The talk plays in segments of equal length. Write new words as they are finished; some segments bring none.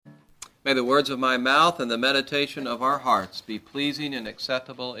May the words of my mouth and the meditation of our hearts be pleasing and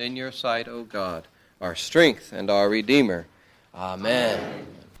acceptable in your sight, O God, our strength and our Redeemer. Amen.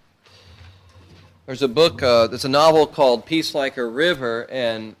 There's a book, there's a novel called Peace Like a River,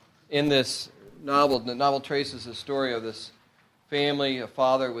 and in this novel, the novel traces the story of this family, a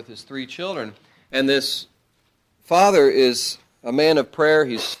father with his 3 children. And this father is a man of prayer.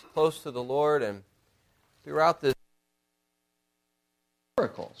 He's close to the Lord, and throughout this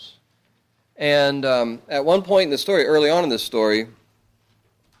miracles. And at one point in the story, early on in the story,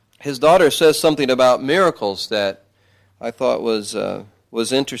 his daughter says something about miracles that I thought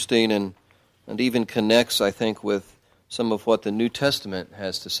was interesting and even connects, I think, with some of what the New Testament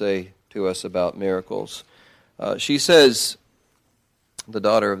has to say to us about miracles. She says, the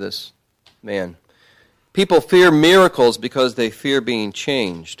daughter of this man, people fear miracles because they fear being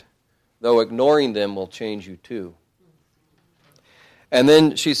changed, though ignoring them will change you too. And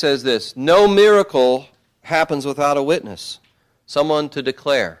then she says this, no miracle happens without a witness, someone to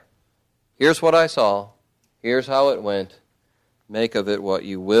declare, here's what I saw, here's how it went, make of it what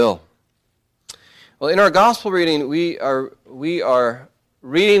you will. Well, in our gospel reading, we are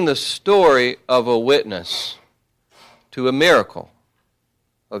reading the story of a witness to a miracle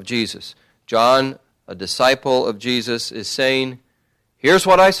of Jesus. John, a disciple of Jesus, is saying, here's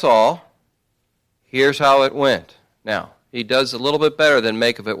what I saw, here's how it went. Now, he does a little bit better than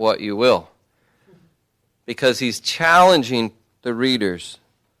make of it what you will, because he's challenging the readers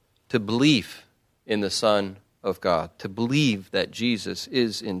to believe in the Son of God, to believe that Jesus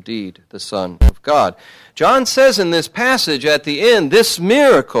is indeed the Son of God. John says in this passage at the end,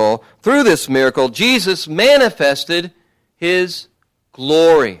 through this miracle, Jesus manifested his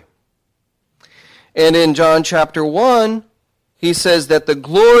glory. And in John chapter 1, he says that the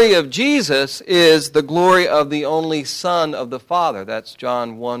glory of Jesus is the glory of the only Son of the Father. That's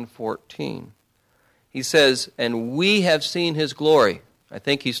John 1:14. He says, and we have seen his glory. I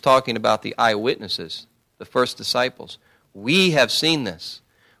think he's talking about the eyewitnesses, the first disciples. We have seen this.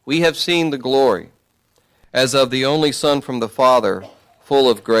 We have seen the glory as of the only Son from the Father, full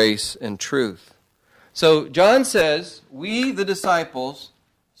of grace and truth. So John says, we, the disciples,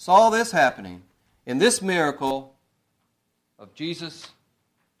 saw this happening in this miracle of Jesus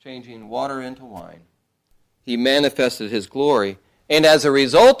changing water into wine. He manifested his glory, and as a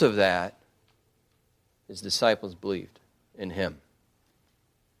result of that, his disciples believed in him.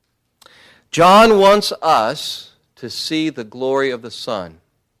 John wants us to see the glory of the Son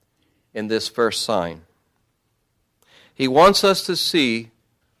in this first sign. He wants us to see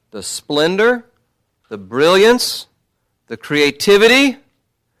the splendor, the brilliance, the creativity,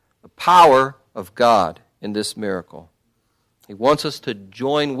 the power of God in this miracle. He wants us to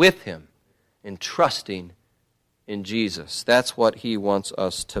join with him in trusting in Jesus. That's what he wants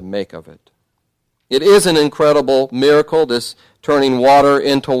us to make of it. It is an incredible miracle, this turning water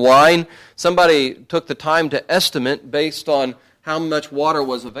into wine. Somebody took the time to estimate based on how much water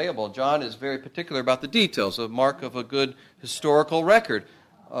was available. John is very particular about the details, a mark of a good historical record.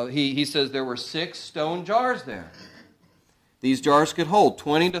 He says there were 6 stone jars there. These jars could hold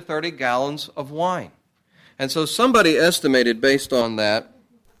 20 to 30 gallons of wine. And so somebody estimated based on that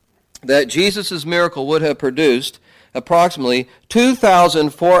Jesus' miracle would have produced approximately 2,000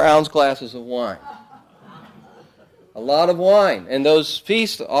 4-ounce glasses of wine. A lot of wine. And those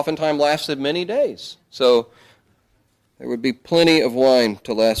feasts oftentimes lasted many days. So there would be plenty of wine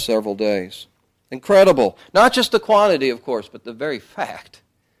to last several days. Incredible. Not just the quantity, of course, but the very fact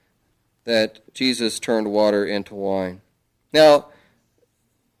that Jesus turned water into wine. Now,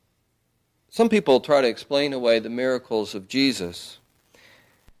 some people try to explain away the miracles of Jesus.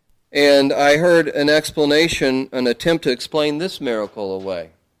 And I heard an attempt to explain this miracle away.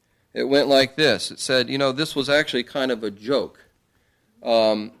 It went like this. It said, this was actually kind of a joke.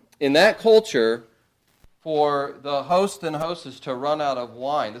 In that culture, for the host and hostess to run out of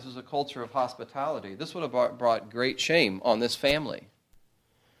wine, this is a culture of hospitality, this would have brought great shame on this family.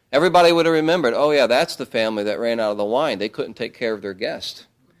 Everybody would have remembered, oh yeah, that's the family that ran out of the wine. They couldn't take care of their guest.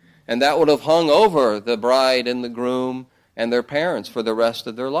 And that would have hung over the bride and the groom and their parents for the rest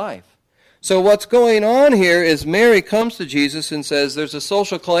of their life. So what's going on here is Mary comes to Jesus and says, there's a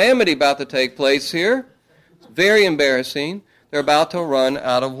social calamity about to take place here. It's very embarrassing. They're about to run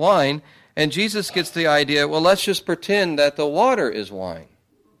out of wine. And Jesus gets the idea, well, let's just pretend that the water is wine.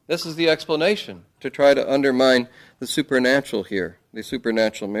 This is the explanation to try to undermine the supernatural here, the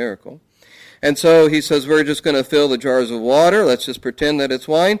supernatural miracle. And so he says, we're just going to fill the jars of water. Let's just pretend that it's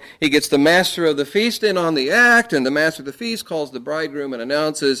wine. He gets the master of the feast in on the act, and the master of the feast calls the bridegroom and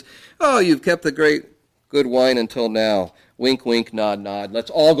announces, oh, you've kept the great good wine until now. Wink, wink, nod, nod. Let's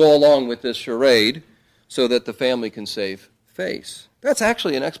all go along with this charade so that the family can save face. That's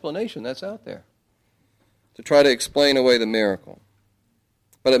actually an explanation that's out there to try to explain away the miracle.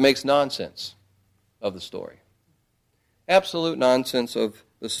 But it makes nonsense of the story. Absolute nonsense of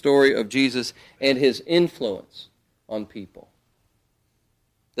the story of Jesus and his influence on people.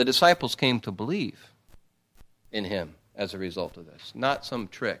 The disciples came to believe in him as a result of this. Not some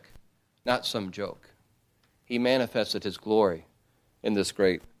trick, not some joke. He manifested his glory in this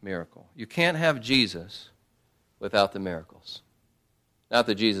great miracle. You can't have Jesus without the miracles. Not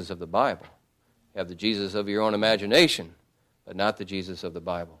the Jesus of the Bible. You have the Jesus of your own imagination, but not the Jesus of the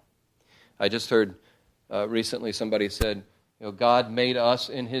Bible. I just heard recently somebody said, God made us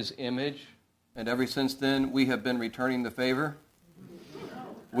in his image, and ever since then we have been returning the favor.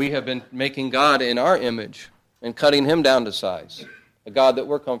 We have been making God in our image and cutting him down to size, a God that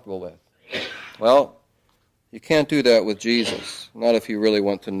we're comfortable with. Well, you can't do that with Jesus, not if you really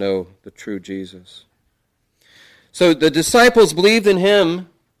want to know the true Jesus. So the disciples believed in him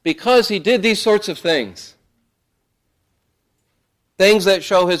because he did these sorts of things. Things that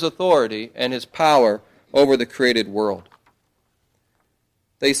show his authority and his power over the created world.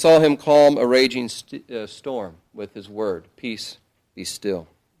 They saw him calm a raging storm with his word, peace, be still.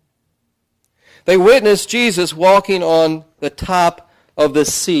 They witnessed Jesus walking on the top of the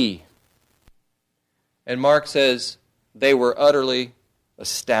sea. And Mark says they were utterly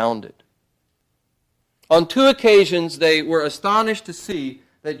astounded. On 2 occasions, they were astonished to see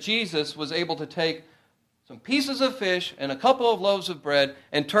that Jesus was able to take some pieces of fish and a couple of loaves of bread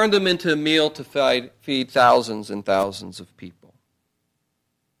and turn them into a meal to feed thousands and thousands of people.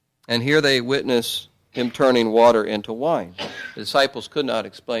 And here they witness him turning water into wine. The disciples could not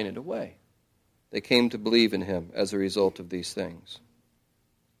explain it away. They came to believe in him as a result of these things.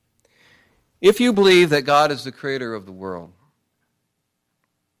 If you believe that God is the creator of the world,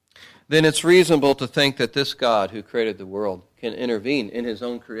 then it's reasonable to think that this God who created the world can intervene in his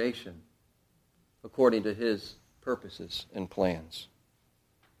own creation according to his purposes and plans.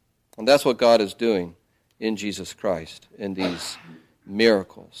 And that's what God is doing in Jesus Christ in these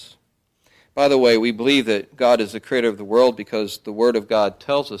miracles. By the way, we believe that God is the creator of the world because the Word of God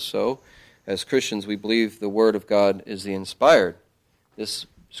tells us so. As Christians, we believe the Word of God is the inspired. This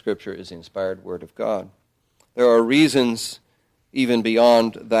Scripture is the inspired Word of God. There are reasons even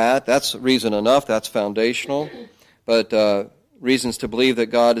beyond that. That's reason enough. That's foundational. But reasons to believe that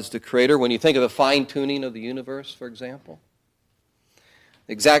God is the creator. When you think of the fine-tuning of the universe, for example,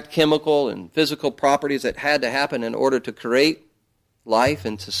 exact chemical and physical properties that had to happen in order to create life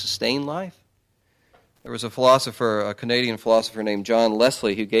and to sustain life. There was a Canadian philosopher named John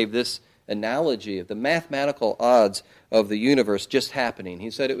Leslie, who gave this analogy of the mathematical odds of the universe just happening.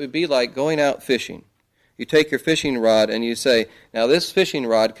 He said it would be like going out fishing. You take your fishing rod and you say, now this fishing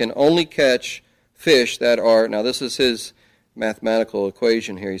rod can only catch fish that are, now this is his mathematical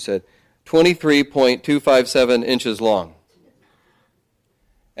equation here, he said, 23.257 inches long.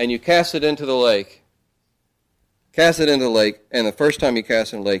 And you cast it into the lake. Cast it into the lake, and the first time you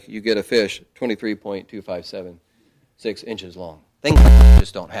cast it in the lake, you get a fish 23.2576 inches long. Things like that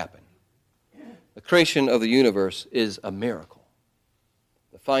just don't happen. The creation of the universe is a miracle.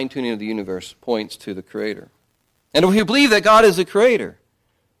 The fine-tuning of the universe points to the Creator. And if we believe that God is the Creator,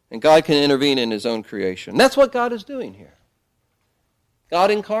 and God can intervene in his own creation, that's what God is doing here.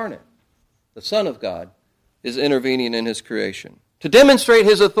 God incarnate, the Son of God, is intervening in his creation to demonstrate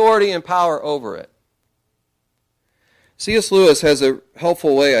his authority and power over it. C.S. Lewis has a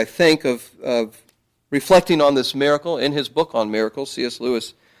helpful way, I think, of reflecting on this miracle. In his book on miracles, C.S.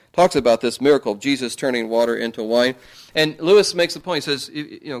 Lewis talks about this miracle of Jesus turning water into wine. And Lewis makes the point, he says,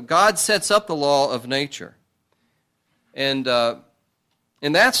 God sets up the law of nature. And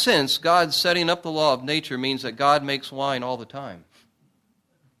in that sense, God setting up the law of nature means that God makes wine all the time.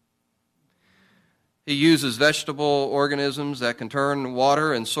 He uses vegetable organisms that can turn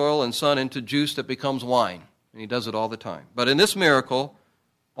water and soil and sun into juice that becomes wine. And he does it all the time. But in this miracle,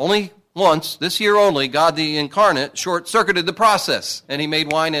 only once, this year only, God the incarnate short-circuited the process, and he made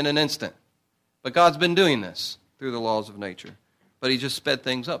wine in an instant. But God's been doing this through the laws of nature. But he just sped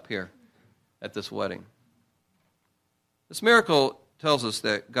things up here at this wedding. This miracle tells us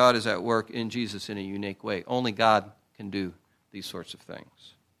that God is at work in Jesus in a unique way. Only God can do these sorts of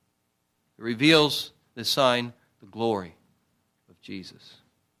things. It reveals the sign, the glory of Jesus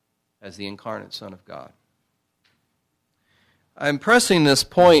as the incarnate Son of God. I'm pressing this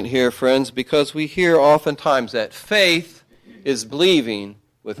point here, friends, because we hear oftentimes that faith is believing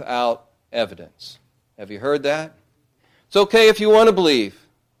without evidence. Have you heard that? It's okay if you want to believe,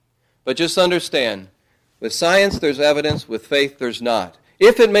 but just understand, With science, there's evidence. With faith, there's not.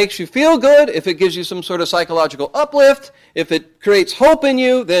 If it makes you feel good, if it gives you some sort of psychological uplift, if it creates hope in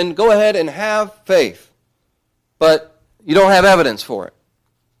you, then go ahead and have faith. But you don't have evidence for it.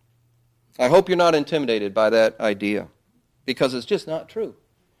 I hope you're not intimidated by that idea, because it's just not true.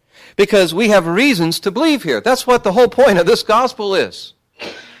 Because we have reasons to believe here. That's what the whole point of this gospel is.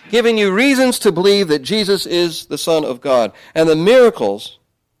 Giving you reasons to believe that Jesus is the Son of God. And the miracles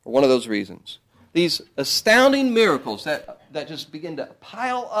are one of those reasons. These astounding miracles that just begin to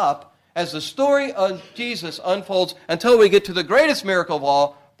pile up as the story of Jesus unfolds until we get to the greatest miracle of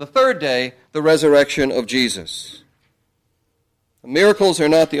all, the third day, the resurrection of Jesus. The miracles are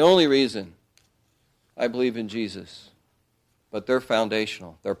not the only reason I believe in Jesus, but they're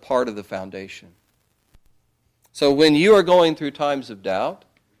foundational. They're part of the foundation. So when you are going through times of doubt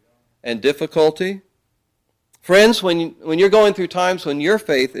and difficulty, friends, when you're going through times when your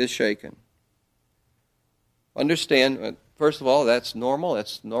faith is shaken, understand, first of all, that's normal.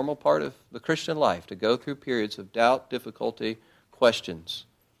 That's a normal part of the Christian life, to go through periods of doubt, difficulty, questions.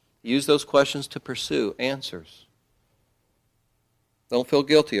 Use those questions to pursue answers. Don't feel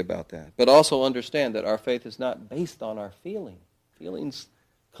guilty about that. But also understand that our faith is not based on our feeling. Feelings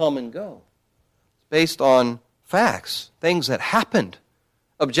come and go. It's based on facts, things that happened,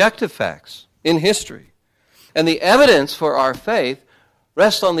 objective facts in history. And the evidence for our faith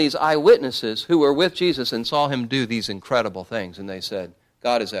rests on these eyewitnesses who were with Jesus and saw him do these incredible things. And they said,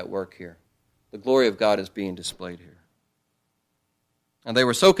 God is at work here. The glory of God is being displayed here. And they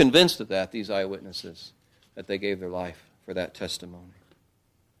were so convinced of that, these eyewitnesses, that they gave their life for that testimony.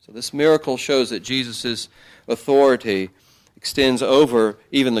 So this miracle shows that Jesus' authority extends over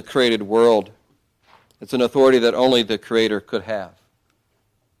even the created world. It's an authority that only the Creator could have.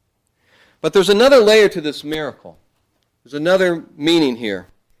 But there's another layer to this miracle. There's another meaning here.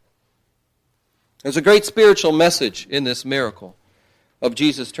 There's a great spiritual message in this miracle of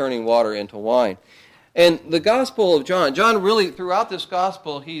Jesus turning water into wine. And the Gospel of John really, throughout this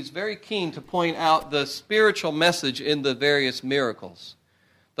Gospel, he's very keen to point out the spiritual message in the various miracles.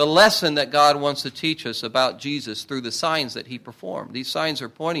 The lesson that God wants to teach us about Jesus through the signs that he performed. These signs are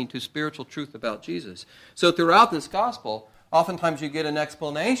pointing to spiritual truth about Jesus. So throughout this Gospel, oftentimes you get an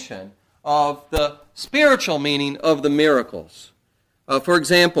explanation of the spiritual meaning of the miracles. For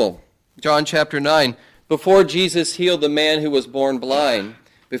example, John chapter 9, before Jesus healed the man who was born blind,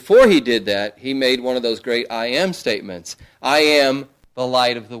 before he did that, he made one of those great I am statements. I am the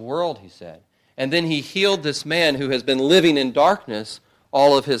light of the world, he said. And then he healed this man who has been living in darkness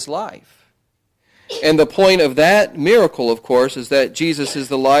all of his life. And the point of that miracle, of course, is that Jesus is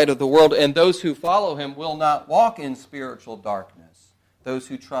the light of the world, and those who follow him will not walk in spiritual darkness, those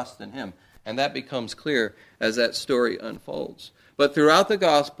who trust in him. And that becomes clear as that story unfolds. But throughout the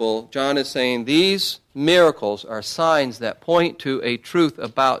gospel, John is saying these miracles are signs that point to a truth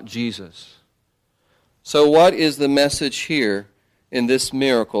about Jesus. So what is the message here in this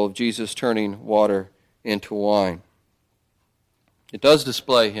miracle of Jesus turning water into wine? It does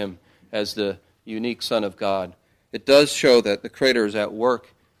display him as the unique Son of God. It does show that the Creator is at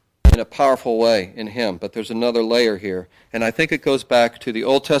work in a powerful way in him. But there's another layer here. And I think it goes back to the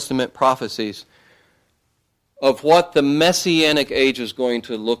Old Testament prophecies of what the Messianic age is going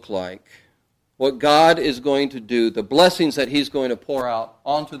to look like. What God is going to do, the blessings that he's going to pour out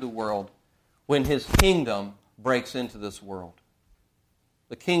onto the world when his kingdom breaks into this world.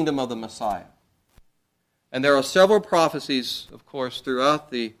 The kingdom of the Messiah. And there are several prophecies, of course, throughout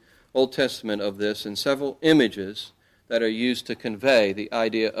the Old Testament of this, and several images that are used to convey the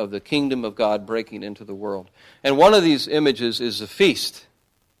idea of the kingdom of God breaking into the world. And one of these images is a feast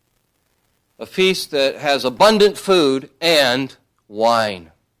that has abundant food and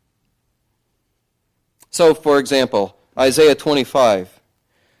wine. So, for example, Isaiah 25,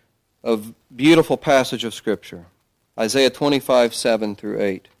 a beautiful passage of Scripture. Isaiah 25, 7 through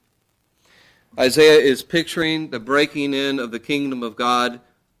 8. Isaiah is picturing the breaking in of the kingdom of God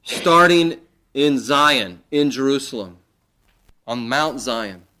starting in Zion, in Jerusalem, on Mount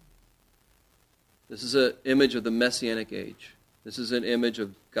Zion. This is an image of the Messianic age. This is an image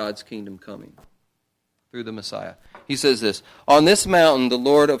of God's kingdom coming through the Messiah. He says this, on this mountain the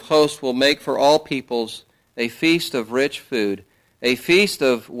Lord of hosts will make for all peoples a feast of rich food, a feast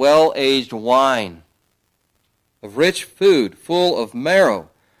of well-aged wine, of rich food full of marrow,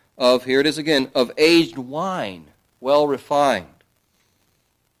 of, here it is again, of aged wine, well refined.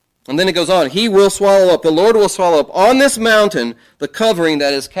 And then it goes on, he will swallow up, the Lord will swallow up on this mountain the covering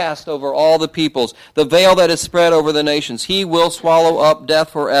that is cast over all the peoples, the veil that is spread over the nations. He will swallow up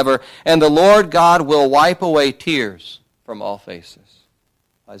death forever, and the Lord God will wipe away tears from all faces.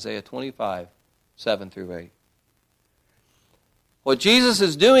 Isaiah 25, 7 through 8. What Jesus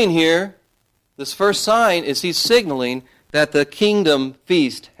is doing here, this first sign, is he's signaling that the kingdom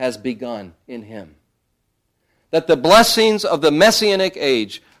feast has begun in him. That the blessings of the Messianic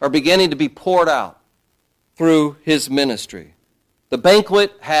age are beginning to be poured out through his ministry. The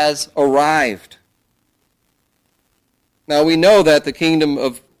banquet has arrived. Now we know that the kingdom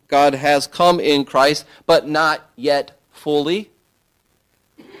of God has come in Christ, but not yet fully.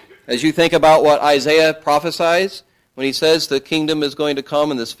 As you think about what Isaiah prophesies, when he says the kingdom is going to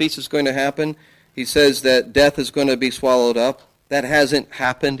come and this feast is going to happen, he says that death is going to be swallowed up. That hasn't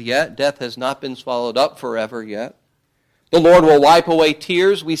happened yet. Death has not been swallowed up forever yet. The Lord will wipe away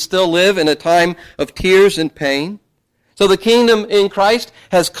tears. We still live in a time of tears and pain. So the kingdom in Christ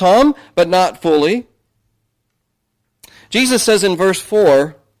has come, but not fully. Jesus says in verse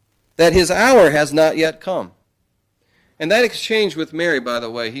 4 that his hour has not yet come. And that exchange with Mary, by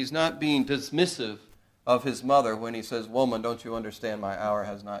the way, he's not being dismissive of his mother when he says, "Woman, don't you understand my hour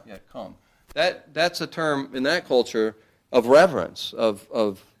has not yet come?" That's a term in that culture of reverence, of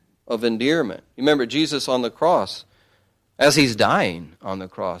endearment. You remember Jesus on the cross, as he's dying on the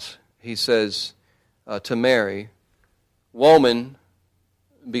cross, he says to Mary, "Woman,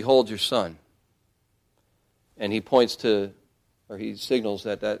 behold your son." And he points to, or he signals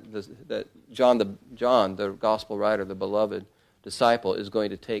that John, the gospel writer, the beloved disciple, is going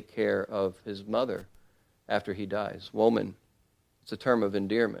to take care of his mother after he dies. Woman, it's a term of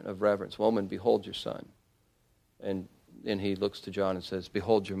endearment, of reverence. Woman, behold your son. And then he looks to John and says,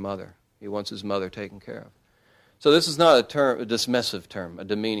 "Behold your mother." He wants his mother taken care of. So this is not a dismissive term, a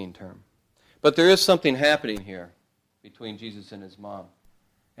demeaning term. But there is something happening here between Jesus and his mom.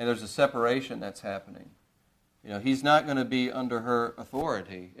 And there's a separation that's happening. You know, he's not going to be under her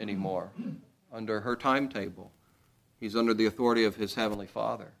authority anymore, under her timetable. He's under the authority of his heavenly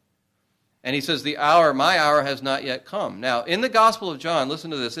Father. And he says, my hour has not yet come. Now, in the Gospel of John,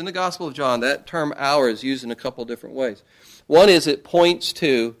 listen to this. In the Gospel of John, that term hour is used in a couple different ways. One is it points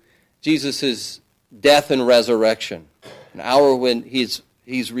to Jesus' death and resurrection. An hour when he's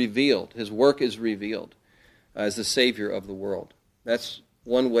revealed. His work is revealed as the Savior of the world. That's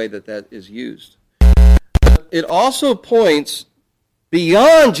one way that is used. But it also points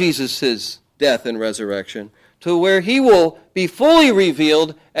beyond Jesus' death and resurrection to where he will be fully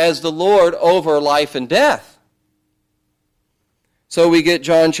revealed as the Lord over life and death. So we get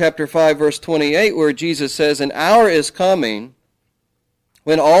John chapter 5, verse 28, where Jesus says, "An hour is coming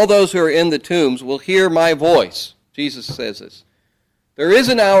when all those who are in the tombs will hear my voice." Jesus says this. There is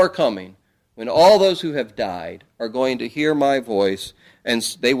an hour coming when all those who have died are going to hear my voice, and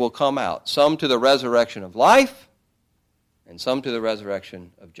they will come out, some to the resurrection of life, and some to the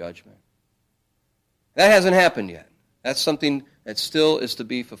resurrection of judgment. That hasn't happened yet. That's something that still is to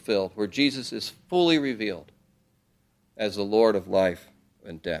be fulfilled, where Jesus is fully revealed as the Lord of life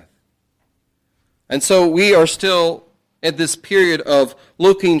and death. And so we are still at this period of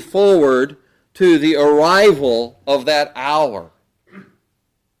looking forward to the arrival of that hour.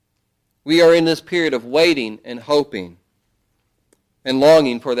 We are in this period of waiting and hoping and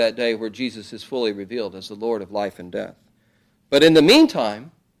longing for that day where Jesus is fully revealed as the Lord of life and death. But in the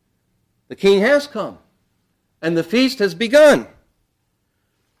meantime, the King has come, and the feast has begun.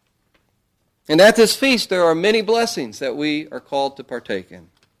 And at this feast, there are many blessings that we are called to partake in.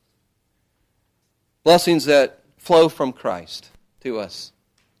 Blessings that flow from Christ to us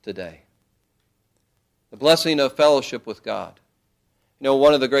today. The blessing of fellowship with God. You know,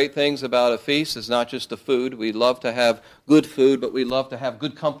 one of the great things about a feast is not just the food. We love to have good food, but we love to have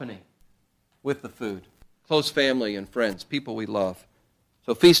good company with the food. Close family and friends, people we love.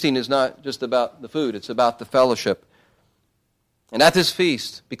 So feasting is not just about the food, it's about the fellowship. And at this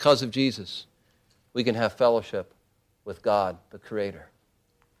feast, because of Jesus, we can have fellowship with God, the Creator.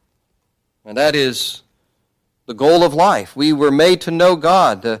 And that is the goal of life. We were made to know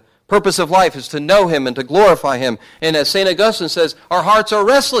God. The purpose of life is to know Him and to glorify Him. And as St. Augustine says, our hearts are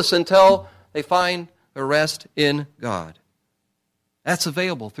restless until they find a rest in God. That's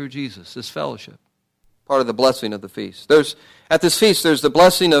available through Jesus, this fellowship. Part of the blessing of the feast. At this feast, there's the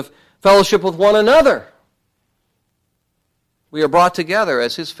blessing of fellowship with one another. We are brought together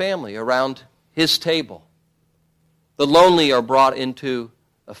as His family around His table. The lonely are brought into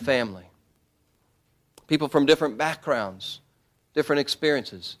a family. People from different backgrounds, different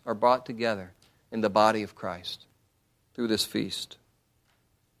experiences are brought together in the body of Christ through this feast.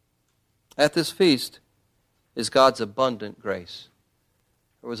 At this feast is God's abundant grace.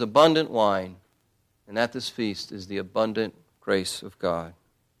 There was abundant wine, and at this feast is the abundant grace of God.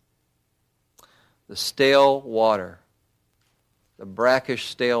 The stale water the brackish,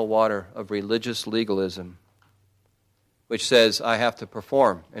 stale water of religious legalism, which says I have to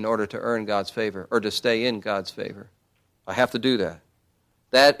perform in order to earn God's favor or to stay in God's favor. I have to do that.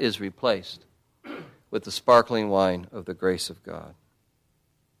 That is replaced with the sparkling wine of the grace of God,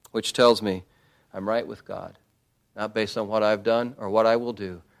 which tells me I'm right with God, not based on what I've done or what I will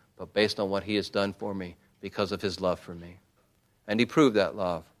do, but based on what He has done for me because of His love for me. And He proved that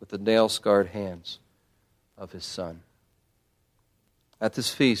love with the nail-scarred hands of His Son. At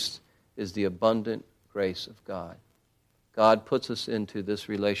this feast is the abundant grace of God. God puts us into this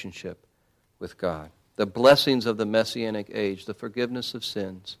relationship with God. The blessings of the Messianic age, the forgiveness of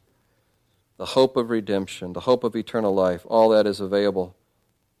sins, the hope of redemption, the hope of eternal life, all that is available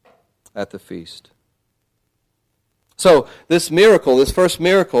at the feast. So this miracle, this first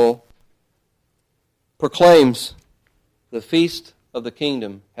miracle, proclaims the feast of the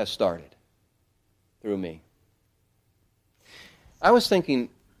kingdom has started through me. I was thinking,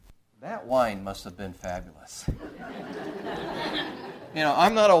 that wine must have been fabulous.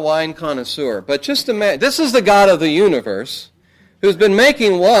 I'm not a wine connoisseur, but just imagine, this is the God of the universe who's been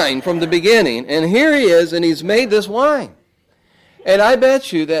making wine from the beginning, and here He is, and He's made this wine. And I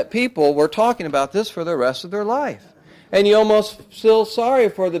bet you that people were talking about this for the rest of their life. And you almost feel sorry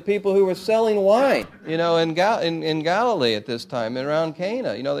for the people who were selling wine, in Galilee at this time, and around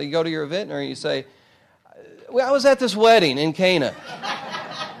Cana. You go to your vintner and you say, well, I was at this wedding in Cana,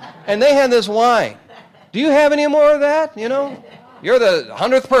 and they had this wine. Do you have any more of that? You're the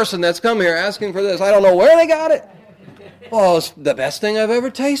 100th person that's come here asking for this. I don't know where they got it. Oh, it's the best thing I've ever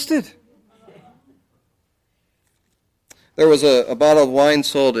tasted. There was a bottle of wine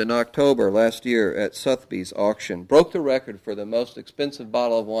sold in October last year at Sotheby's auction. Broke the record for the most expensive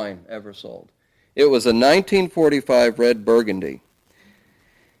bottle of wine ever sold. It was a 1945 red Burgundy.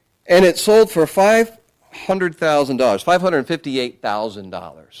 And it sold for $500,000,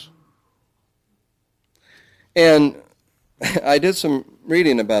 $558,000. And I did some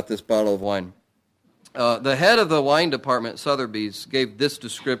reading about this bottle of wine. The head of the wine department at Sotheby's gave this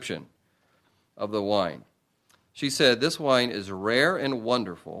description of the wine. She said, this wine is rare and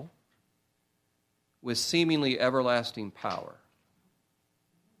wonderful with seemingly everlasting power.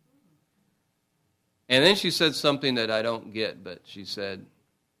 And then she said something that I don't get, but she said,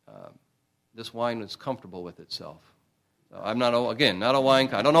 this wine is comfortable with itself. So I'm not a wine,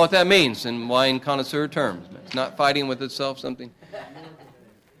 I don't know what that means in wine connoisseur terms. It's not fighting with itself, something.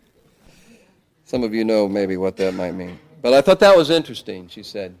 Some of you know maybe what that might mean. But I thought that was interesting. She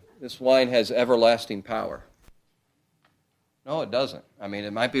said, this wine has everlasting power. No, it doesn't.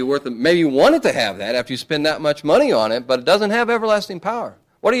 It might be worth it. Maybe you want it to have that after you spend that much money on it, but it doesn't have everlasting power.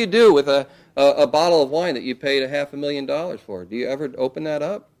 What do you do with a bottle of wine that you paid $500,000 for? Do you ever open that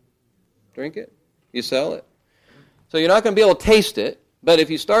up? Drink it? You sell it? So you're not going to be able to taste it, but if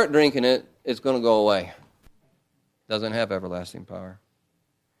you start drinking it, it's going to go away. It doesn't have everlasting power.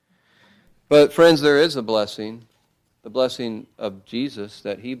 But friends, there is a blessing, the blessing of Jesus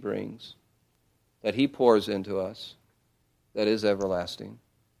that He brings, that He pours into us, that is everlasting.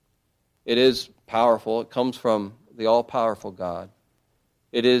 It is powerful. It comes from the all-powerful God.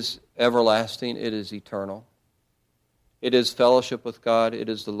 It is everlasting. It is eternal. It is fellowship with God. It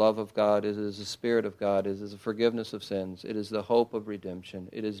is the love of God. It is the Spirit of God. It is the forgiveness of sins. It is the hope of redemption.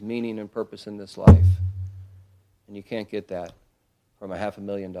 It is meaning and purpose in this life. And you can't get that from a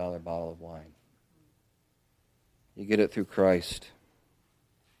 $500,000 bottle of wine. You get it through Christ.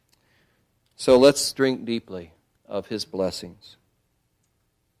 So let's drink deeply of His blessings.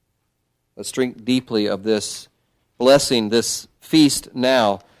 Let's drink deeply of this blessing, this feast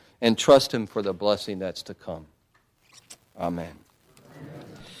now, and trust Him for the blessing that's to come. Amen.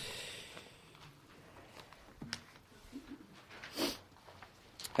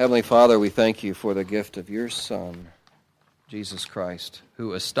 Heavenly Father, we thank You for the gift of Your Son, Jesus Christ,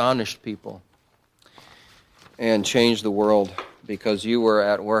 who astonished people and changed the world because You were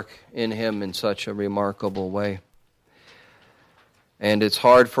at work in Him in such a remarkable way. And it's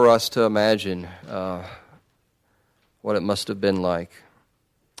hard for us to imagine what it must have been like.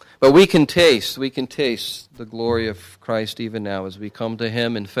 But we can taste the glory of Christ even now as we come to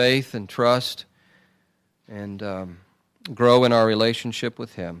Him in faith and trust and grow in our relationship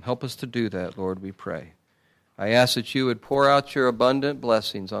with Him. Help us to do that, Lord, we pray. I ask that You would pour out Your abundant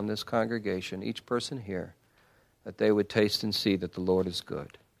blessings on this congregation, each person here, that they would taste and see that the Lord is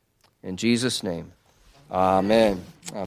good. In Jesus' name, amen.